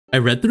I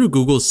read through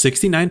Google's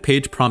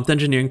 69-page prompt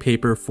engineering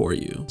paper for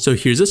you. So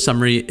here's a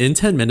summary in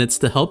 10 minutes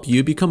to help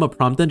you become a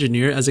prompt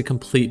engineer as a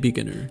complete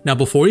beginner. Now,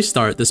 before we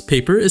start, this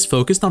paper is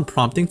focused on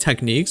prompting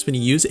techniques when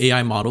you use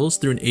AI models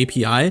through an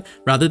API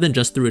rather than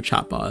just through a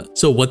chatbot.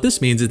 So what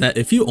this means is that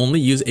if you only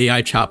use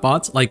AI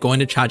chatbots, like going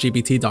to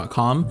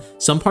chatgpt.com,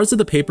 some parts of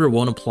the paper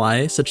won't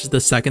apply, such as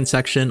the second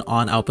section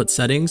on output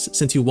settings,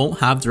 since you won't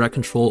have direct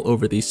control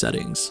over these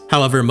settings.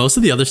 However, most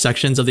of the other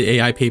sections of the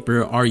AI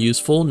paper are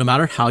useful no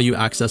matter how you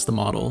access the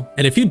model.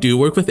 And if you do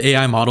work with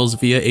AI models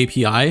via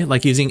API,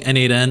 like using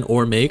N8N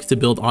or Make to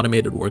build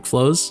automated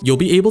workflows, you'll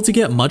be able to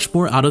get much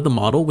more out of the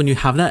model when you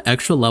have that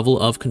extra level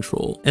of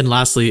control. And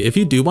lastly, if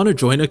you do want to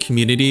join a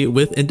community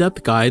with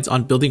in-depth guides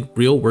on building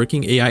real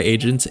working AI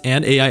agents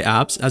and AI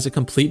apps as a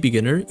complete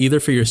beginner,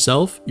 either for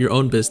yourself, your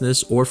own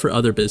business, or for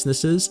other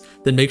businesses,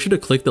 then make sure to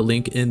click the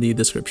link in the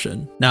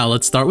description. Now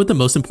let's start with the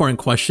most important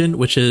question,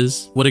 which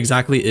is, what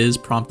exactly is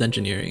prompt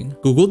engineering?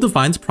 Google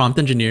defines prompt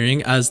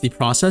engineering as the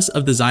process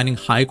of designing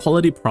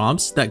high-quality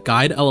prompts that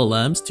guide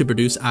LLMs to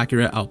produce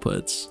accurate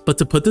outputs. But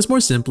to put this more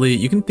simply,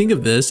 you can think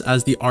of this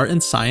as the art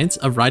and science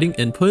of writing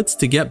inputs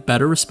to get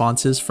better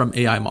responses from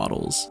AI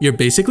models. You're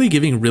basically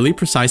giving really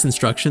precise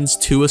instructions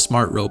to a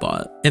smart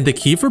robot. And the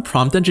key for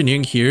prompt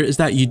engineering here is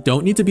that you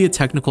don't need to be a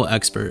technical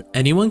expert.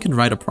 Anyone can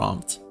write a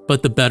prompt.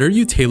 But the better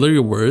you tailor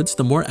your words,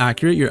 the more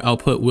accurate your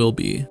output will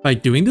be. By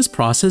doing this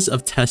process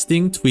of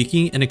testing,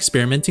 tweaking, and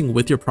experimenting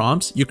with your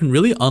prompts, you can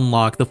really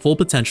unlock the full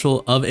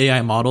potential of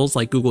AI models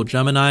like Google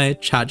Gemini,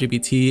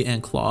 ChatGPT,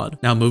 and Claude.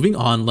 Now moving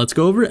on, let's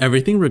go over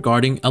everything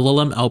regarding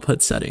LLM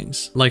output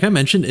settings. Like I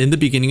mentioned in the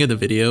beginning of the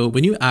video,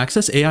 when you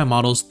access AI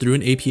models through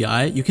an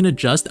API, you can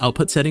adjust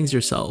output settings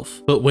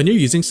yourself. But when you're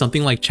using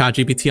something like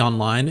ChatGPT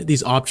online,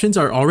 these options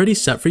are already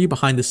set for you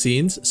behind the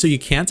scenes, so you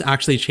can't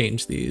actually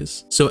change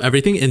these. So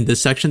everything in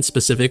this section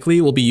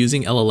specifically will be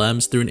using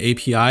LLMs through an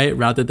API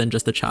rather than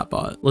just a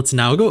chatbot. Let's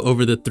now go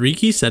over the 3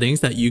 key settings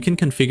that you can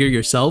configure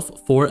yourself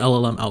for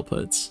LLM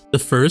outputs. The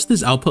first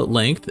is output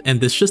length, and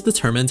this just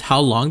determines how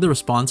long the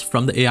response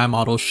from the AI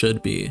model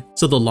should be.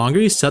 So the longer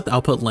you set the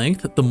output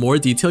length, the more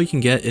detail you can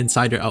get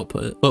inside your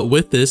output. But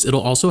with this,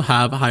 it'll also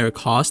have higher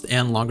cost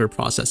and longer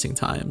processing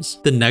times.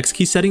 The next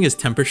key setting is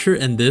temperature,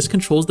 and this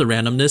controls the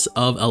randomness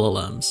of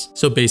LLMs.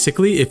 So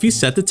basically, if you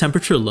set the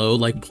temperature low,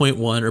 like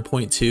 0.1 or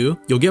 0.2,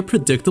 you'll get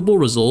predictable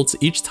results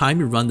each time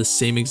you run the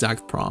same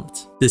exact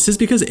prompt. This is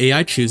because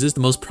AI chooses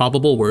the most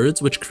probable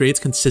words, which creates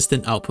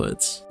consistent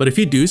outputs. But if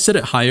you do set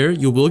it higher,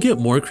 you will get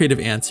more creative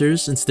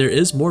answers since there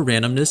is more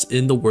randomness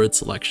in the word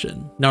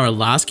selection. Now our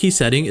last key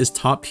setting is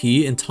top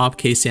P and top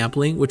K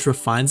sampling, which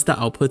refines the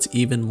outputs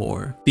even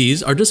more.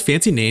 These are just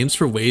fancy names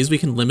for ways we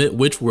can limit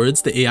which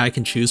words the AI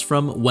can choose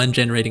from when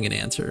generating an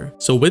answer.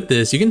 So with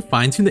this, you can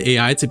fine-tune the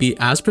AI to be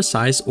as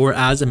precise or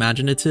as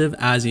imaginative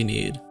as you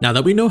need. Now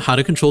that we know how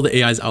to control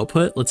the AI's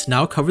output, let's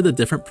now cover the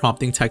different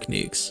prompting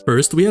techniques.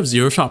 First, we have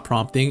zero-shot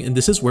prompting, and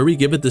this is where we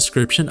give a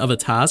description of a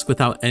task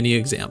without any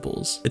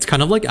examples. It's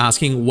kind of like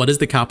asking what is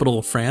the capital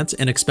of France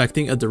and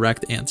expecting a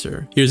direct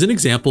answer. Here's an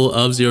example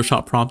of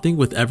zero-shot prompting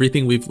with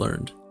everything we've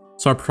learned.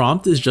 So our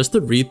prompt is just to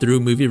read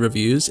through movie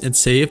reviews and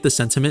say if the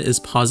sentiment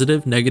is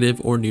positive, negative,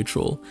 or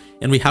neutral.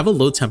 And we have a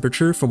low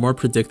temperature for more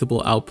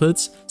predictable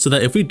outputs so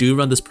that if we do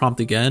run this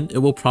prompt again, it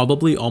will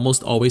probably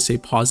almost always say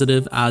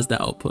positive as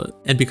the output.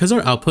 And because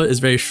our output is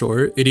very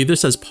short, it either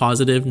says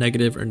positive,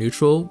 negative, or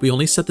neutral, we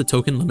only set the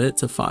token limit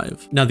to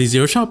 5. Now these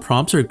zero-shot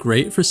prompts are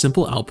great for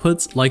simple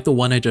outputs like the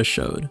one I just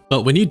showed.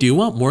 But when you do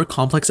want more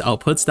complex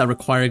outputs that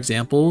require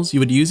examples,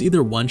 you would use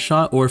either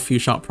one-shot or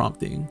few-shot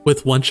prompting.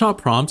 With one-shot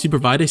prompts, you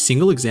provide a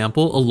single example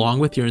along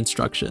with your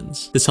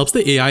instructions. This helps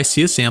the AI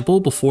see a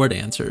sample before it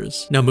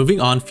answers. Now moving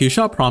on,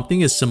 few-shot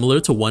prompting is similar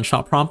to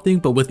one-shot prompting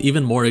but with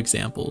even more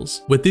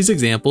examples. With these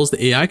examples,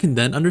 the AI can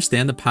then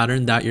understand the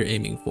pattern that you're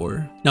aiming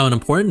for. Now an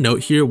important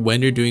note here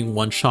when you're doing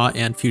one-shot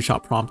and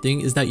few-shot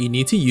prompting is that you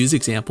need to use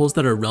examples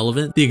that are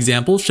relevant. The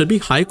examples should be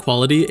high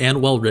quality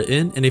and well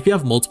written, and if you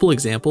have multiple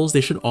examples,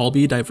 they should all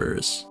be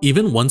diverse.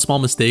 Even one small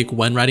mistake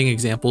when writing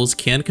examples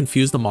can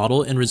confuse the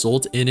model and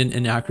result in an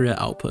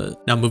inaccurate output.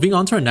 Now moving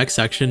on to our next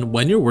section,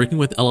 when you're working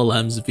with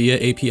LLMs via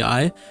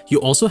API, you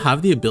also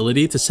have the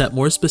ability to set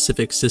more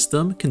specific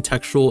system,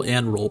 contextual,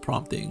 and role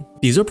prompting.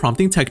 These are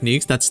prompting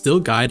techniques that still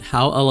guide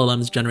how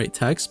LLMs generate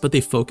text, but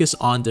they focus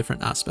on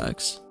different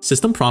aspects.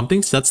 System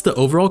prompting sets the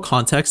overall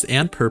context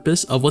and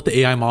purpose of what the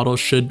AI model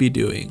should be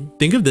doing.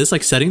 Think of this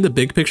like setting the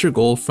big picture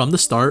goal from the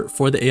start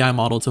for the AI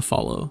model to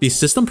follow. These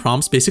system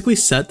prompts basically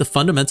set the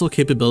fundamental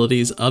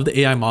capabilities of the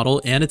AI model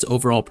and its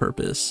overall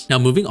purpose. Now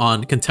moving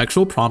on,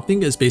 contextual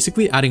prompting is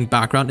basically adding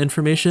background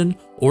information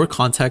or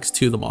context context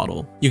to the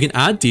model. You can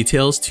add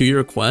details to your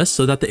request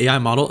so that the AI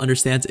model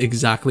understands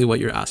exactly what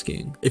you're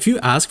asking. If you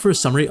ask for a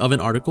summary of an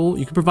article,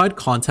 you can provide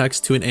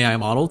context to an AI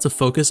model to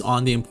focus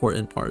on the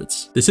important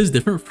parts. This is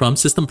different from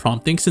system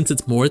prompting since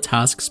it's more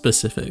task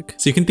specific.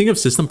 So you can think of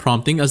system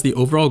prompting as the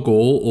overall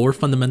goal or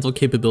fundamental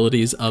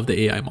capabilities of the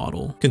AI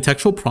model.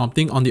 Contextual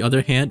prompting, on the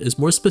other hand, is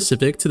more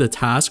specific to the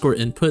task or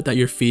input that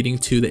you're feeding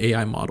to the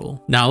AI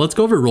model. Now let's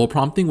go over role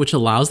prompting, which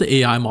allows the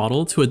AI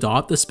model to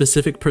adopt a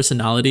specific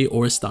personality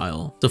or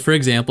style. So for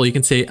example, you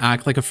can say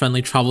act like a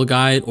friendly travel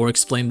guide or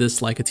explain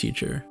this like a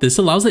teacher. This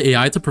allows the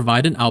AI to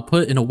provide an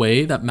output in a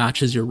way that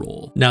matches your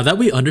role. Now that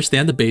we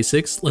understand the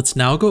basics, let's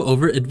now go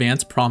over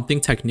advanced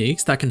prompting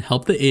techniques that can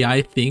help the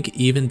AI think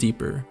even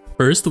deeper.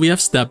 First, we have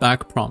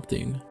step-back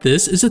prompting.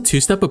 This is a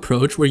two-step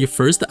approach where you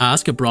first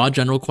ask a broad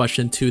general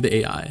question to the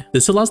AI.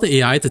 This allows the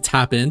AI to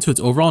tap into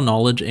its overall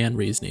knowledge and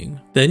reasoning.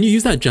 Then you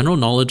use that general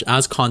knowledge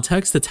as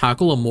context to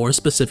tackle a more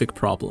specific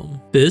problem.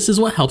 This is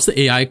what helps the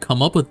AI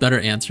come up with better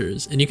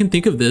answers, and you can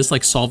think of this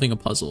like solving a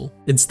puzzle.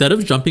 Instead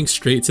of jumping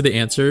straight to the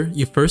answer,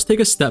 you first take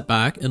a step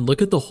back and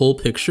look at the whole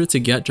picture to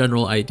get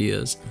general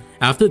ideas.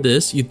 After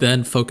this, you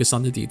then focus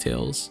on the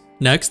details.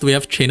 Next, we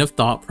have chain of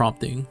thought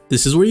prompting.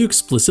 This is where you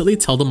explicitly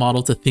tell the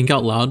model to think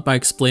out loud by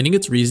explaining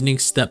its reasoning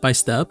step by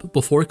step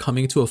before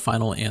coming to a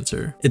final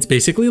answer. It's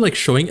basically like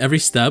showing every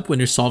step when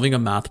you're solving a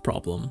math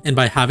problem. And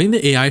by having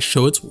the AI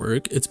show its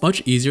work, it's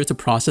much easier to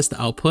process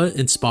the output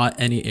and spot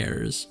any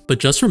errors. But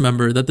just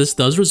remember that this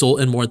does result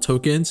in more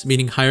tokens,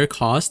 meaning higher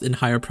cost and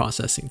higher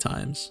processing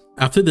times.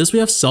 After this, we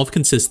have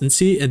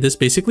self-consistency, and this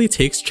basically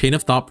takes chain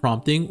of thought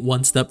prompting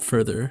one step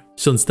further.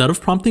 So instead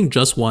of prompting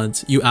just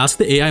once, you ask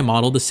the AI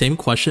model the same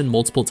question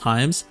multiple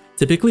times,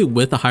 typically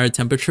with a higher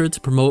temperature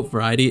to promote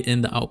variety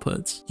in the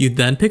outputs. You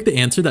then pick the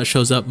answer that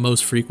shows up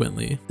most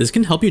frequently. This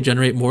can help you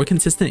generate more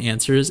consistent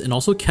answers and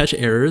also catch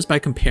errors by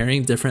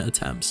comparing different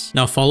attempts.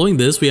 Now following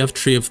this, we have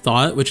tree of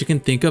thought, which you can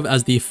think of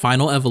as the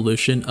final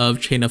evolution of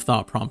chain of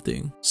thought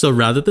prompting. So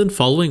rather than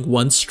following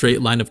one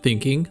straight line of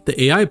thinking,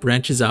 the AI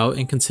branches out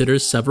and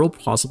considers several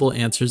possible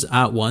answers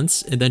at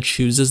once and then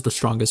chooses the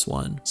strongest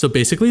one. So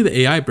basically the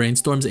AI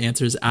brainstorms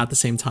answers at the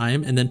same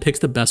time and then picks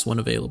the best one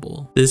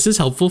available. This is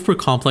helpful for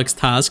complex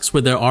tasks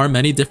where there are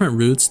many different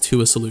routes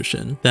to a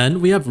solution. Then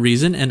we have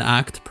reason and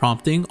act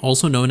prompting,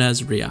 also known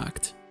as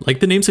react. Like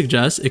the name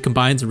suggests, it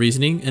combines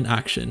reasoning and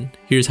action.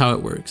 Here's how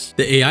it works.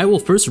 The AI will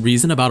first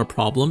reason about a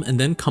problem and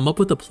then come up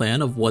with a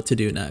plan of what to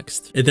do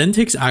next. It then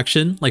takes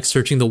action, like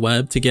searching the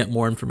web to get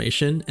more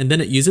information, and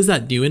then it uses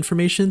that new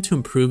information to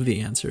improve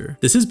the answer.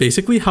 This is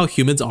basically how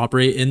humans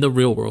operate in the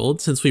real world,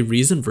 since we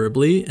reason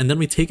verbally and then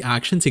we take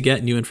action to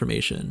get new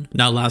information.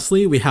 Now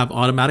lastly, we have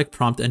automatic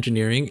prompt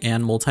engineering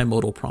and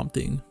multimodal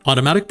prompting.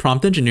 Automatic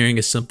prompt engineering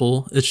is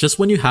simple. It's just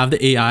when you have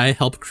the AI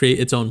help create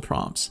its own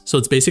prompts. So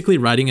it's basically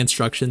writing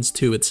instructions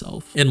to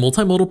itself. And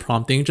multimodal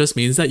prompting just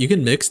means that you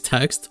can mix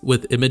text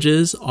with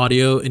images,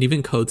 audio, and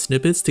even code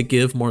snippets to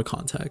give more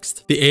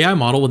context. The AI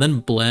model will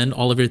then blend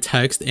all of your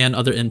text and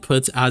other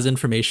inputs as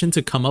information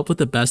to come up with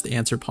the best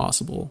answer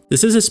possible.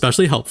 This is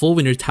especially helpful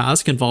when your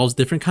task involves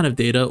different kind of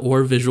data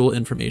or visual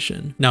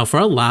information. Now for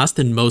our last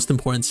and most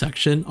important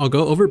section, I'll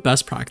go over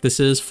best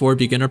practices for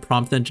beginner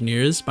prompt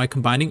engineers by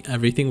combining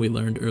everything we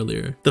learned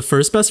earlier. The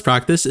first best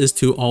practice is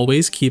to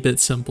always keep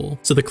it simple.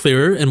 So the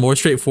clearer and more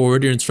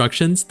straightforward your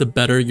instructions, the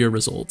better your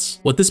results.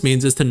 What this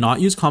means is to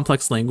not use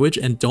complex language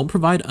and don't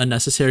provide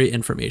unnecessary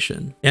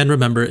information. And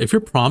remember, if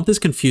your prompt is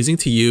confusing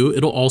to you,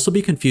 it'll also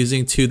be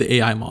confusing to the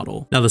AI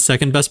model. Now, the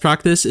second best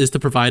practice is to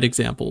provide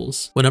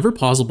examples. Whenever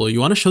possible, you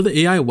want to show the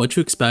AI what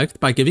to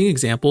expect by giving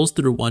examples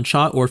through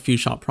one-shot or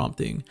few-shot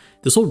prompting.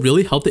 This will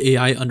really help the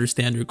AI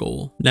understand your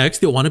goal.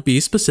 Next, you'll want to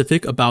be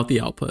specific about the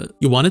output.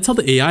 You want to tell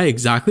the AI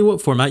exactly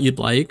what format you'd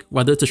like,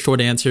 whether it's a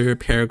short answer,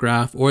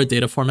 paragraph, or a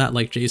data format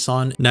like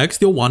JSON. Next,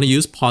 you'll want to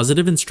use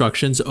positive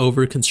instructions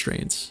over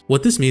constraints.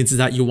 What this means is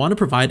that you want to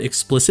provide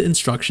explicit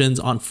instructions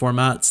on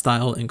format,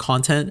 style, and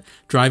content,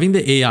 driving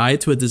the AI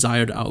to a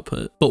desired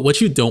output. But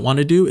what you don't want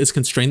to do is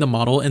constrain the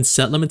model and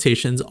set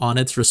limitations on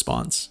its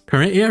response.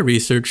 Current AI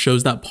research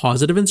shows that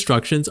positive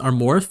instructions are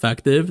more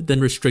effective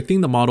than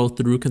restricting the model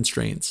through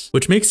constraints,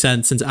 which makes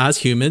sense since as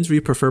humans, we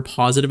prefer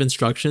positive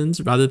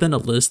instructions rather than a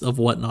list of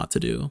what not to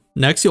do.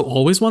 Next, you'll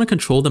always want to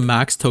control the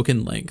max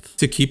token length.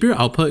 To keep your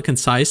output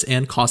concise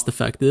and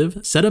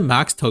cost-effective, set a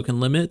max token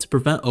limit to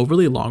prevent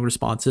overly long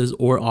responses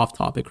or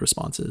off-topic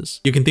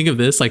responses. You can think of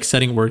this like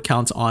setting word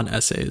counts on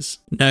essays.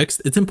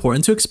 Next, it's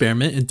important to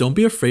experiment and don't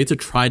be afraid to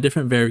try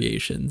different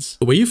variations.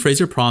 The way you phrase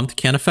your prompt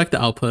can affect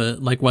the output,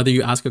 like whether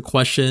you ask a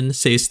question,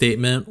 say a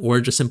statement, or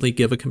just simply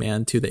give a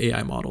command to the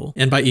AI model.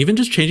 And by even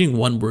just changing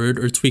one word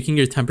or tweaking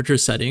your temperature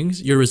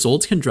settings, your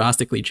results can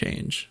drastically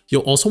change.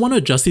 You'll also want to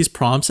adjust these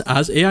prompts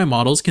as AI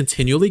models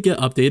continually get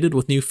updated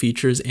with new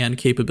features and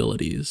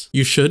capabilities.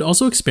 You should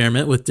also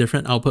experiment with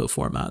different output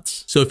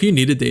formats. So if you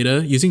needed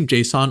data, using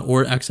JSON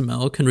or XML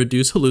XML can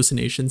reduce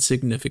hallucinations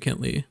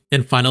significantly.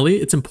 And finally,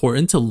 it's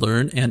important to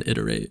learn and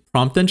iterate.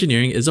 Prompt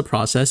engineering is a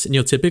process, and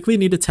you'll typically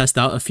need to test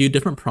out a few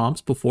different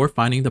prompts before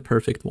finding the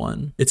perfect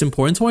one. It's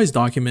important to always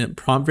document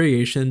prompt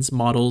variations,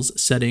 models,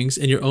 settings,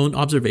 and your own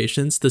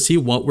observations to see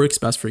what works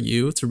best for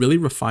you to really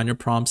refine your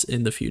prompts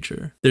in the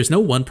future. There's no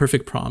one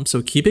perfect prompt,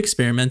 so keep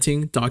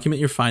experimenting, document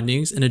your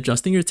findings, and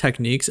adjusting your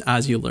techniques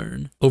as you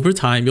learn. Over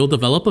time, you'll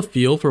develop a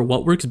feel for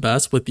what works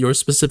best with your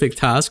specific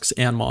tasks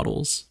and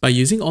models. By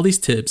using all these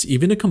tips,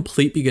 even a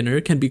complete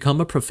beginner can become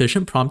a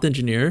proficient prompt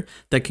engineer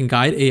that can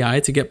guide AI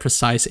to get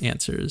precise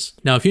answers.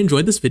 Now, if you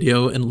enjoyed this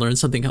video and learned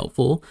something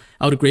helpful,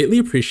 I would greatly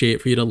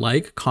appreciate for you to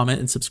like, comment,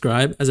 and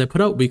subscribe as I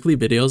put out weekly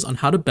videos on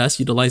how to best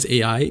utilize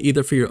AI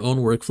either for your own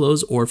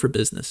workflows or for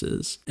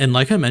businesses. And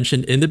like I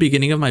mentioned in the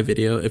beginning of my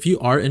video, if you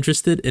are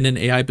interested in an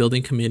AI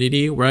building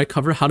community where I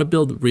cover how to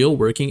build real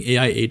working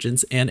AI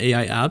agents and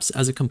AI apps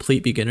as a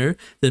complete beginner,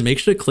 then make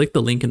sure to click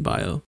the link in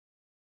bio.